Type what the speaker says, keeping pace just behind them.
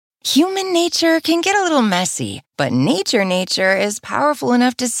Human nature can get a little messy, but nature is powerful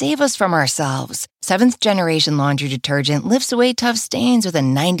enough to save us from ourselves. Seventh Generation Laundry Detergent lifts away tough stains with a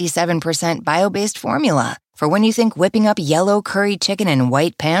 97% bio-based formula. For when you think whipping up yellow curry chicken in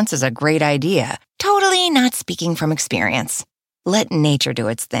white pants is a great idea. Totally not speaking from experience. Let nature do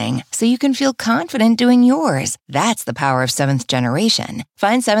its thing so you can feel confident doing yours. That's the power of Seventh Generation.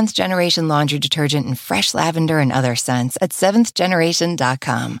 Find Seventh Generation Laundry Detergent in fresh lavender and other scents at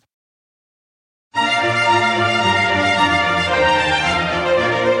seventhgeneration.com.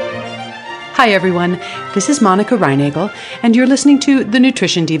 Hi everyone, this is Monica Reinagel, and you're listening to the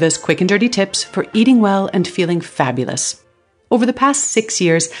Nutrition Diva's quick and dirty tips for eating well and feeling fabulous. Over the past 6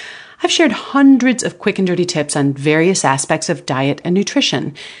 years, I've shared hundreds of quick and dirty tips on various aspects of diet and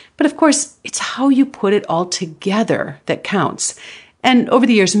nutrition. But of course, it's how you put it all together that counts. And over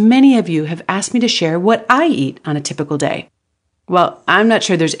the years, many of you have asked me to share what I eat on a typical day. Well, I'm not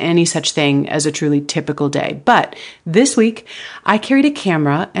sure there's any such thing as a truly typical day, but this week I carried a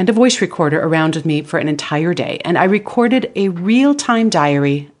camera and a voice recorder around with me for an entire day, and I recorded a real-time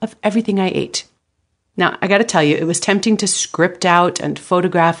diary of everything I ate. Now, I gotta tell you, it was tempting to script out and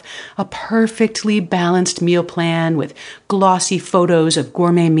photograph a perfectly balanced meal plan with glossy photos of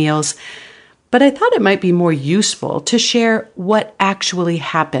gourmet meals, but I thought it might be more useful to share what actually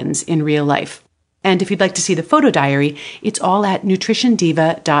happens in real life. And if you'd like to see the photo diary, it's all at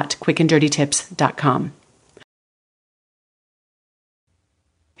nutritiondiva.quickanddirtytips.com.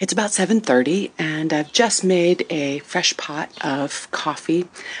 It's about 7:30 and I've just made a fresh pot of coffee.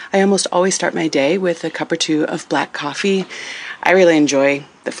 I almost always start my day with a cup or two of black coffee. I really enjoy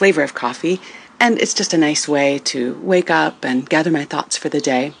the flavor of coffee, and it's just a nice way to wake up and gather my thoughts for the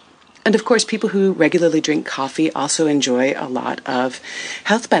day. And of course, people who regularly drink coffee also enjoy a lot of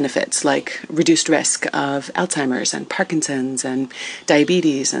health benefits, like reduced risk of Alzheimer's and Parkinson's and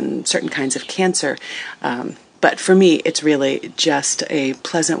diabetes and certain kinds of cancer. But for me, it's really just a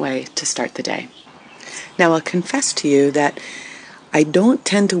pleasant way to start the day. Now, I'll confess to you that I don't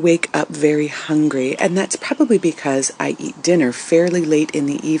tend to wake up very hungry, and that's probably because I eat dinner fairly late in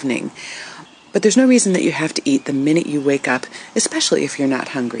the evening. But there's no reason that you have to eat the minute you wake up, especially if you're not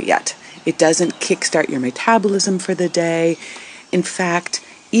hungry yet. It doesn't kickstart your metabolism for the day. In fact,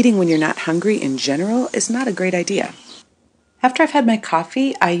 eating when you're not hungry in general is not a great idea. After I've had my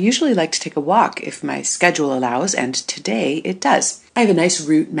coffee, I usually like to take a walk if my schedule allows, and today it does. I have a nice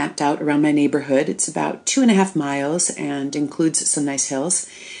route mapped out around my neighborhood. It's about 2.5 miles and includes some nice hills,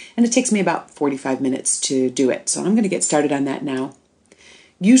 and it takes me about 45 minutes to do it. So I'm going to get started on that now.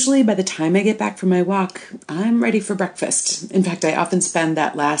 Usually by the time I get back from my walk, I'm ready for breakfast. In fact, I often spend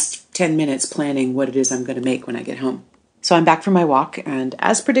that last 10 minutes planning what it is I'm going to make when I get home. So I'm back from my walk, and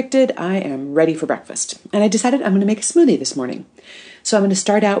as predicted, I am ready for breakfast. And I decided I'm going to make a smoothie this morning. So I'm going to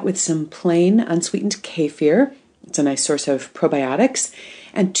start out with some plain unsweetened kefir. It's a nice source of probiotics.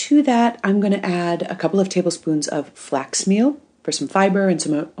 And to that, I'm going to add a couple of tablespoons of flax meal for some fiber and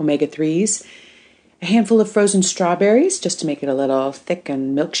some omega-3s. A handful of frozen strawberries, just to make it a little thick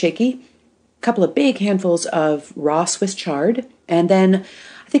and milkshakey. A couple of big handfuls of raw Swiss chard. And then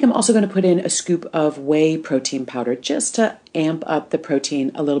I think I'm also going to put in a scoop of whey protein powder, just to amp up the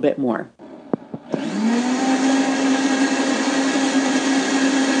protein a little bit more.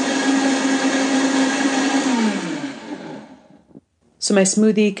 So my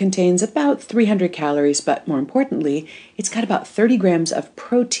smoothie contains about 300 calories, but more importantly, it's got about 30 grams of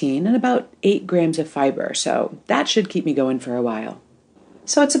protein and about 8 grams of fiber. So that should keep me going for a while.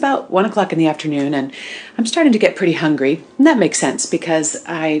 So it's about 1 o'clock in the afternoon, and I'm starting to get pretty hungry. And that makes sense because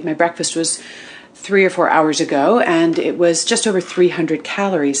my breakfast was 3 or 4 hours ago, and it was just over 300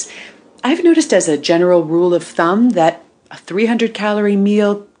 calories. I've noticed as a general rule of thumb that a 300-calorie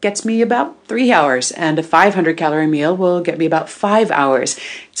meal gets me about 3 hours, and a 500-calorie meal will get me about 5 hours.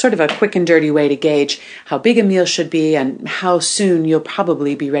 It's sort of a quick and dirty way to gauge how big a meal should be and how soon you'll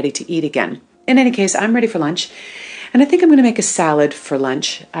probably be ready to eat again. In any case, I'm ready for lunch, and I think I'm going to make a salad for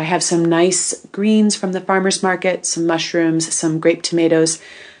lunch. I have some nice greens from the farmer's market, some mushrooms, some grape tomatoes,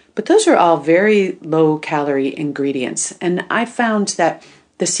 but those are all very low-calorie ingredients, and I found that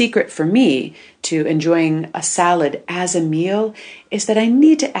the secret for me to enjoying a salad as a meal is that I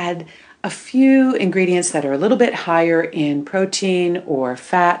need to add a few ingredients that are a little bit higher in protein or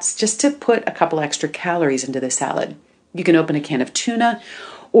fats just to put a couple extra calories into the salad. You can open a can of tuna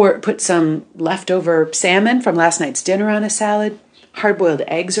or put some leftover salmon from last night's dinner on a salad. Hard-boiled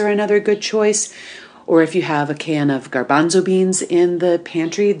eggs are another good choice. Or if you have a can of garbanzo beans in the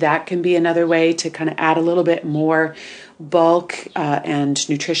pantry, that can be another way to kind of add a little bit more bulk and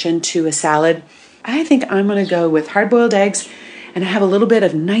nutrition to a salad. I think I'm going to go with hard-boiled eggs And I have a little bit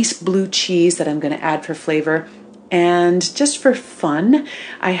of nice blue cheese that I'm going to add for flavor. And just for fun,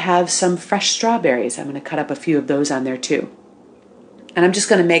 I have some fresh strawberries. I'm going to cut up a few of those on there too. And I'm just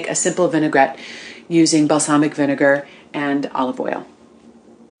going to make a simple vinaigrette using balsamic vinegar and olive oil.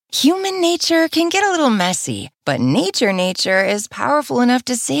 Human nature can get a little messy, but nature is powerful enough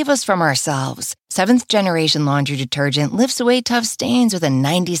to save us from ourselves. Seventh generation laundry detergent lifts away tough stains with a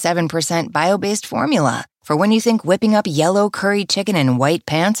 97% bio-based formula. For when you think whipping up yellow curry chicken in white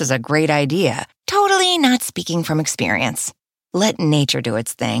pants is a great idea. Totally not speaking from experience. Let nature do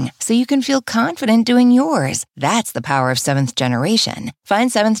its thing so you can feel confident doing yours. That's the power of seventh generation.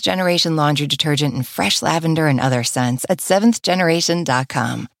 Find seventh generation laundry detergent in fresh lavender and other scents at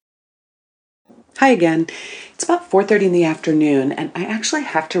seventhgeneration.com. Hi again. It's about 4:30 in the afternoon, and I actually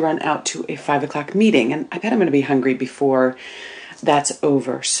have to run out to a 5 o'clock meeting, and I bet I'm going to be hungry before that's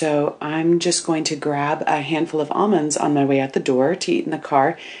over. So I'm just going to grab a handful of almonds on my way out the door to eat in the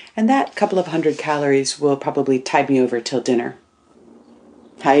car, and that couple of 100 calories will probably tide me over till dinner.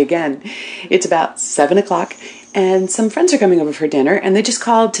 Hi again. It's about 7 o'clock, and some friends are coming over for dinner, and they just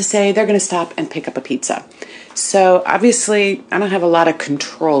called to say they're going to stop and pick up a pizza. So obviously, I don't have a lot of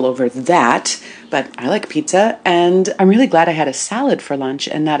control over that, but I like pizza, and I'm really glad I had a salad for lunch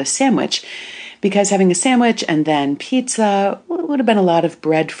and not a sandwich, because having a sandwich and then pizza would have been a lot of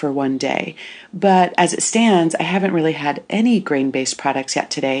bread for one day. But as it stands, I haven't really had any grain-based products yet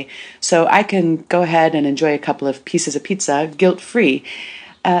today, so I can go ahead and enjoy a couple of pieces of pizza guilt-free.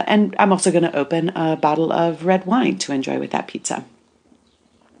 And I'm also going to open a bottle of red wine to enjoy with that pizza.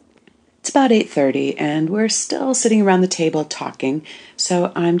 It's about 8:30, and we're still sitting around the table talking,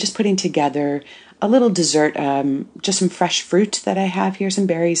 so I'm just putting together a little dessert, just some fresh fruit that I have here, some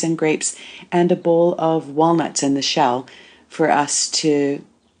berries and grapes, and a bowl of walnuts in the shell for us to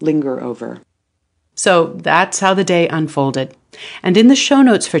linger over. So that's how the day unfolded. And in the show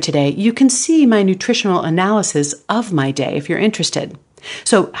notes for today, you can see my nutritional analysis of my day if you're interested.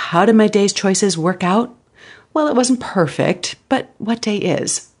 So how did my day's choices work out? Well, it wasn't perfect, but what day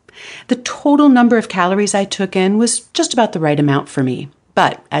is? The total number of calories I took in was just about the right amount for me.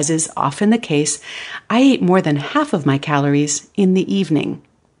 But, as is often the case, I ate more than half of my calories in the evening.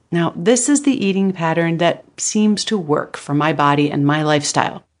 Now, this is the eating pattern that seems to work for my body and my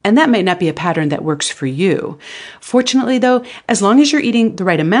lifestyle. And that might not be a pattern that works for you. Fortunately, though, as long as you're eating the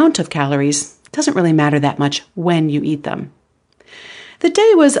right amount of calories, it doesn't really matter that much when you eat them. The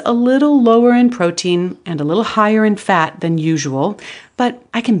day was a little lower in protein and a little higher in fat than usual, but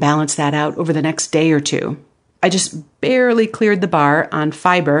I can balance that out over the next day or two. I just barely cleared the bar on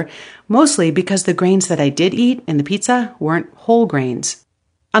fiber, mostly because the grains that I did eat in the pizza weren't whole grains.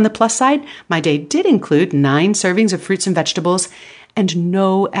 On the plus side, my day did include 9 servings of fruits and vegetables and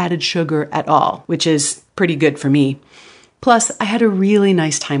no added sugar at all, which is pretty good for me. Plus, I had a really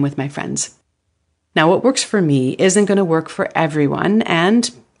nice time with my friends. Now, what works for me isn't going to work for everyone,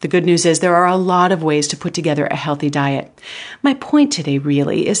 and the good news is there are a lot of ways to put together a healthy diet. My point today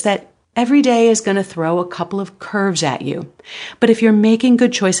really is that every day is going to throw a couple of curves at you. But if you're making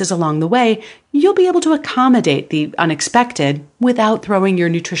good choices along the way, you'll be able to accommodate the unexpected without throwing your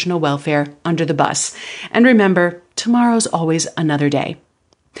nutritional welfare under the bus. And remember, tomorrow's always another day.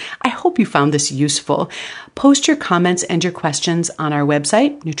 I hope you found this useful. Post your comments and your questions on our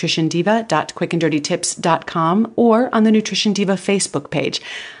website, nutritiondiva.quickanddirtytips.com, or on the Nutrition Diva Facebook page.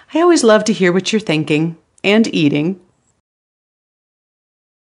 I always love to hear what you're thinking and eating.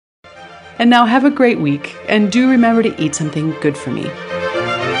 And now have a great week, and do remember to eat something good for me.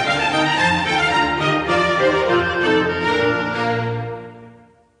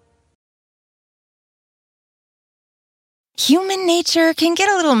 Human nature can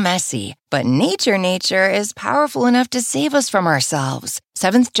get a little messy, but nature is powerful enough to save us from ourselves.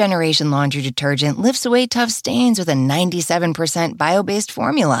 Seventh generation laundry detergent lifts away tough stains with a 97% bio-based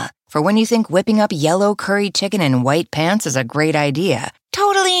formula. For when you think whipping up yellow curry chicken in white pants is a great idea.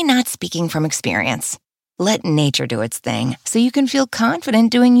 Totally not speaking from experience. Let nature do its thing so you can feel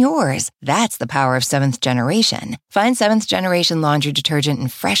confident doing yours. That's the power of seventh generation. Find seventh generation laundry detergent in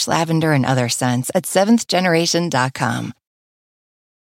fresh lavender and other scents at seventhgeneration.com.